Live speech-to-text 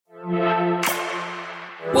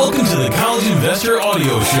Welcome to the College Investor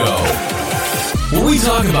Audio Show, where we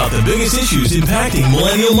talk about the biggest issues impacting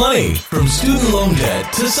millennial money, from student loan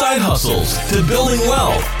debt to side hustles to building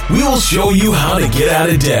wealth. We will show you how to get out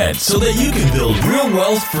of debt so that you can build real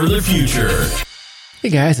wealth for the future. Hey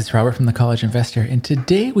guys, it's Robert from the College Investor, and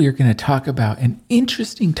today we are going to talk about an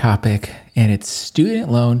interesting topic, and it's student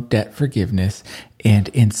loan debt forgiveness and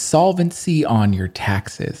insolvency on your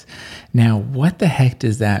taxes. Now, what the heck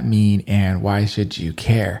does that mean, and why should you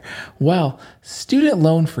care? Well, student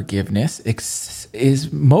loan forgiveness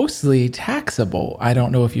is mostly taxable. I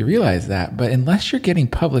don't know if you realize that, but unless you're getting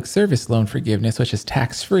public service loan forgiveness, which is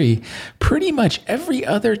tax-free, pretty much every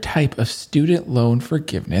other type of student loan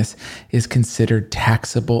forgiveness is considered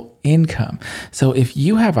taxable income. So if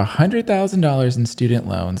you have $100,000 in student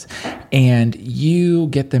loans and you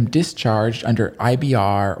get them discharged under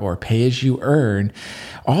IBR or pay as you earn,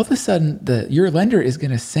 all of a sudden your lender is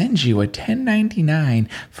going to send you a 1099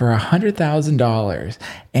 for $100,000,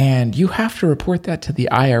 and you have to report that to the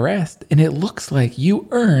IRS, and it looks like you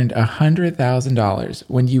earned $100,000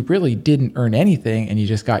 when you really didn't earn anything and you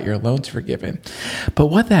just got your loans forgiven. But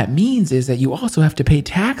what that means is that you also have to pay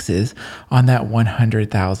taxes on that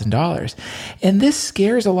 $100,000. And this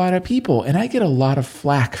scares a lot of people, and I get a lot of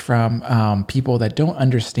flack from people that don't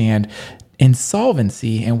understand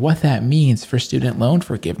insolvency and what that means for student loan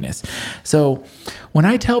forgiveness. So when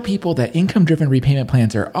I tell people that income-driven repayment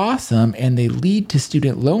plans are awesome and they lead to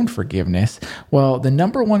student loan forgiveness, well, the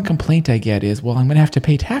number one complaint I get is, well, I'm going to have to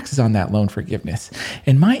pay taxes on that loan forgiveness.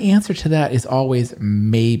 And my answer to that is always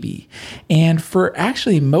maybe. And for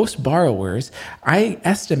actually most borrowers, I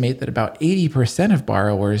estimate that about 80% of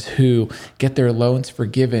borrowers who get their loans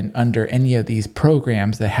forgiven under any of these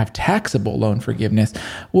programs that have taxable loan forgiveness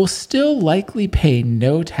will still likely pay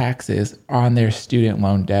no taxes on their student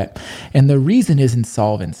loan debt. And the reason is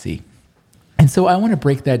insolvency. And so I want to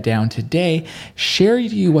break that down today, share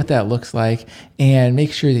with you what that looks like, and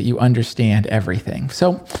make sure that you understand everything.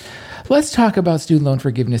 So let's talk about student loan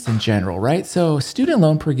forgiveness in general, right? So student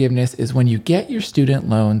loan forgiveness is when you get your student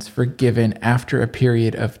loans forgiven after a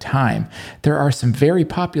period of time. There are some very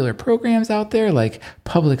popular programs out there like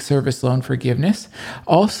public service loan forgiveness.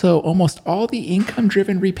 Also, almost all the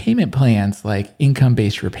income-driven repayment plans like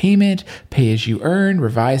income-based repayment, pay-as-you-earn,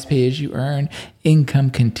 revised pay-as-you-earn, income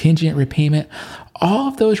contingent repayment. All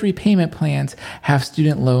of those repayment plans have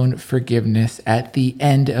student loan forgiveness at the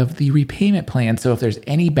end of the repayment plan. So if there's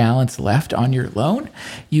any balance left on your loan,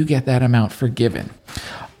 you get that amount forgiven.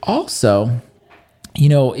 Also,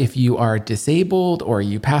 if you are disabled or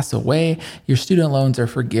you pass away, your student loans are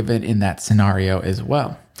forgiven in that scenario as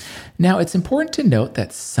well. Now, it's important to note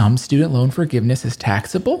that some student loan forgiveness is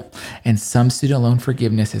taxable and some student loan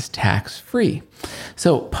forgiveness is tax-free.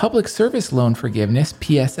 So public service loan forgiveness,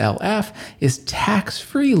 PSLF, is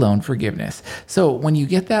tax-free loan forgiveness. So when you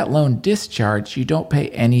get that loan discharged, you don't pay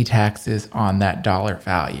any taxes on that dollar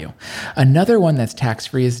value. Another one that's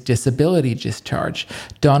tax-free is disability discharge.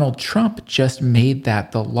 Donald Trump just made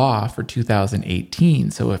that the law for 2018.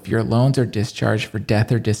 So if your loans are discharged for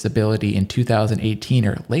death or disability in 2018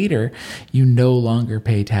 or later, you no longer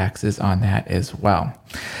pay taxes on that as well.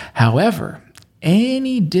 However,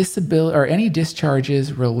 any disability or any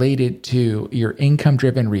discharges related to your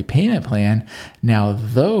income-driven repayment plan, now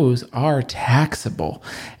those are taxable.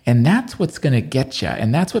 And that's what's going to get you.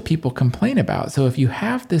 And that's what people complain about. So if you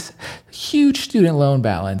have this huge student loan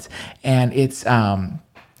balance and it's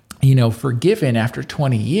forgiven after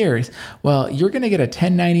 20 years, well, you're going to get a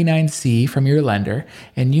 1099-C from your lender,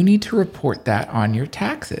 and you need to report that on your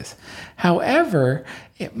taxes. However,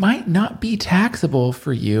 it might not be taxable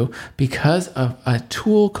for you because of a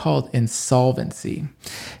tool called insolvency.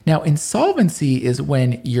 Now, insolvency is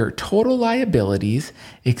when your total liabilities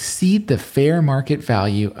exceed the fair market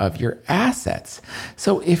value of your assets.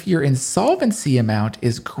 So if your insolvency amount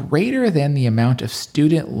is greater than the amount of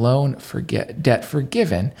student loan debt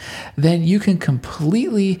forgiven, then you can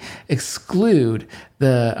completely exclude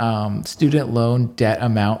the student loan debt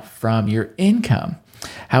amount from your income.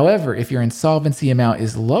 However, if your insolvency amount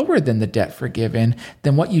is lower than the debt forgiven,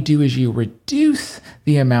 then what you do is you reduce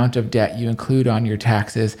the amount of debt you include on your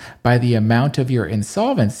taxes by the amount of your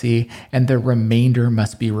insolvency, and the remainder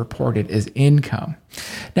must be reported as income.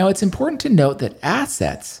 Now, it's important to note that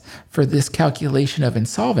assets for this calculation of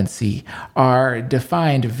insolvency are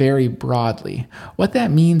defined very broadly. What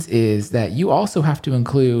that means is that you also have to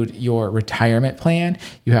include your retirement plan,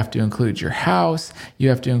 you have to include your house, you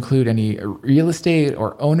have to include any real estate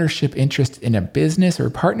or ownership interest in a business or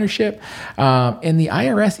partnership, and the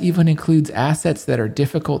IRS even includes assets that are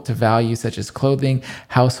difficult to value, such as clothing,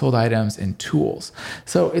 household items, and tools.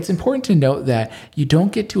 So it's important to note that you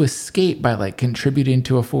don't get to escape by contributing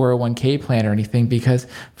to a 401k plan or anything, because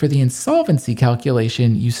for the insolvency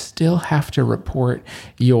calculation, you still have to report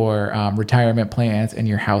your retirement plans and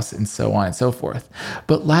your house and so on and so forth.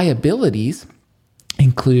 But liabilities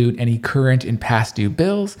include any current and past due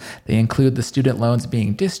bills. They include the student loans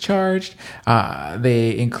being discharged.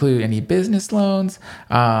 They include any business loans.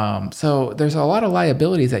 So there's a lot of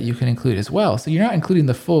liabilities that you can include as well. So you're not including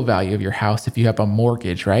the full value of your house if you have a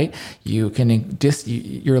mortgage, right? You can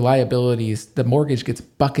your liabilities, the mortgage gets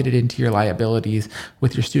bucketed into your liabilities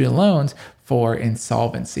with your student loans for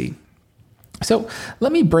insolvency. So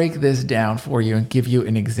let me break this down for you and give you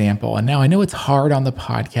an example. And now I know it's hard on the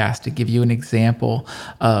podcast to give you an example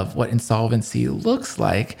of what insolvency looks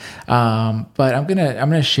like, but I'm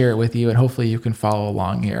gonna share it with you, and hopefully you can follow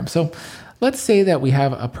along here. So let's say that we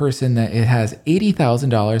have a person that it has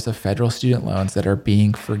 $80,000 of federal student loans that are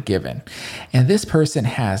being forgiven. And this person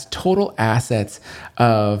has total assets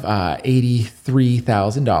of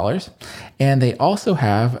 $83,000. And they also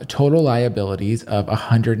have total liabilities of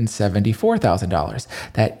 $174,000.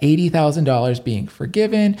 That $80,000 being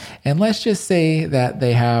forgiven. And let's just say that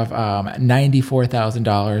they have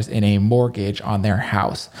 $94,000 in a mortgage on their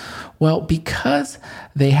house. Well, because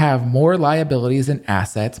they have more liabilities than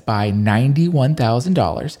assets by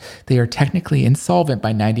 $91,000, they are technically insolvent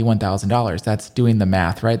by $91,000. That's doing the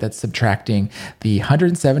math, right? That's subtracting the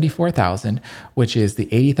 $174,000, which is the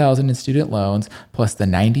 $80,000 in student loans, plus the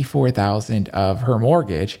 $94,000 of her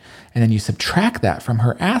mortgage. And then you subtract that from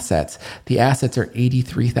her assets. The assets are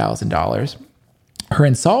 $83,000. Her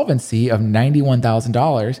insolvency of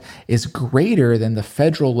 $91,000 is greater than the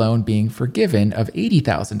federal loan being forgiven of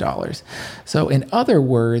 $80,000. So in other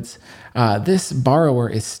words, this borrower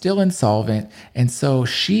is still insolvent, and so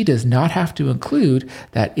she does not have to include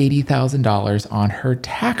that $80,000 on her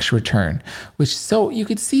tax return, which, so you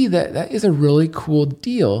could see that that is a really cool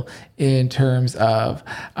deal in terms of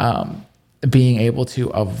being able to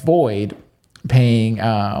avoid paying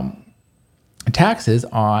taxes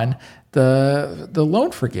on the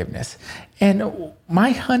loan forgiveness. And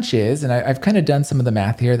my hunch is, and I've kind of done some of the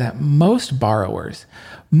math here, that most borrowers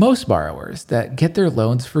that get their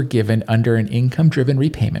loans forgiven under an income-driven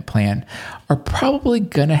repayment plan are probably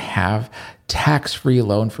going to have tax-free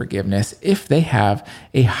loan forgiveness if they have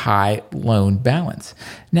a high loan balance.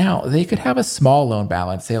 Now, they could have a small loan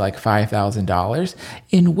balance, say like $5,000,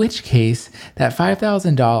 in which case that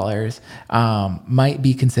 $5,000 might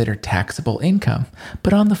be considered taxable income.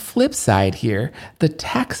 But on the flip side here, the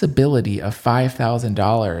taxability of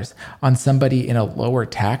 $5,000 on somebody in a lower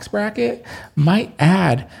tax bracket might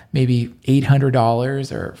add maybe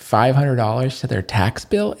 $800 or $500 to their tax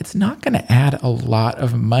bill. It's not going to add a lot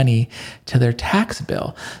of money to their tax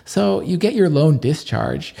bill. So you get your loan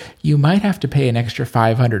discharged, you might have to pay an extra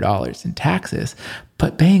 $500 in taxes,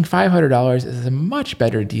 but paying $500 is a much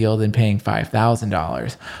better deal than paying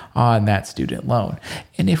 $5,000 on that student loan.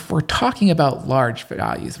 And if we're talking about large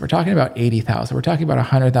values, we're talking about $80,000, we're talking about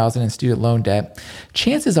 $100,000 in student loan debt,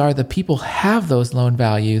 chances are the people have those loan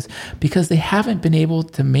values because they haven't been able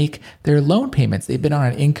to make their loan payments. They've been on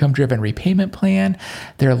an income-driven repayment plan,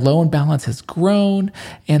 their loan balance has grown,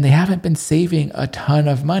 and they haven't been saving a ton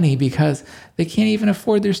of money because they can't even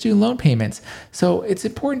afford their student loan payments. So it's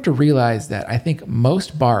important to realize that I think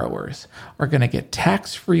most borrowers are going to get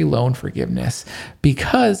tax-free loan forgiveness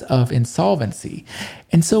because of insolvency.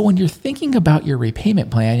 And so when you're thinking about your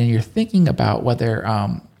repayment plan and you're thinking about whether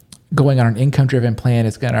going on an income-driven plan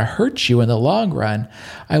is going to hurt you in the long run,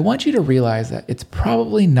 I want you to realize that it's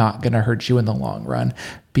probably not going to hurt you in the long run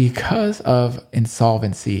because of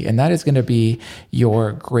insolvency. And that is going to be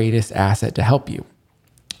your greatest asset to help you.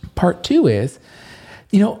 Part two is,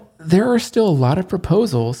 there are still a lot of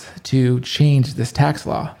proposals to change this tax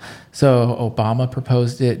law. So Obama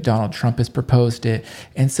proposed it, Donald Trump has proposed it.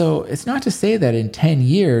 And so it's not to say that in 10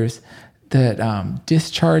 years,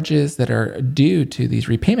 discharges that are due to these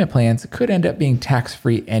repayment plans could end up being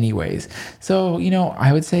tax-free anyways. So,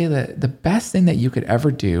 I would say that the best thing that you could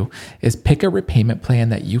ever do is pick a repayment plan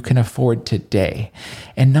that you can afford today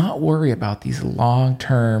and not worry about these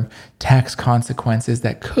long-term tax consequences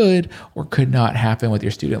that could or could not happen with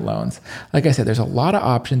your student loans. Like I said, there's a lot of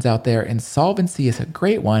options out there. Insolvency is a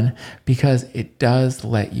great one because it does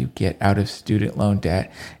let you get out of student loan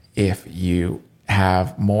debt if you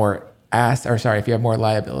have more if you have more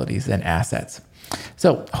liabilities than assets.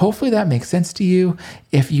 So hopefully that makes sense to you.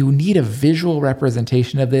 If you need a visual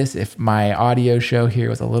representation of this, if my audio show here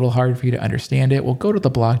was a little hard for you to understand it, well, go to the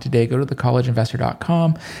blog today, go to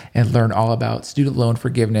thecollegeinvestor.com and learn all about student loan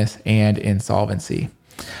forgiveness and insolvency.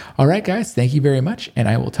 All right, guys, thank you very much, and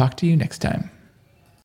I will talk to you next time.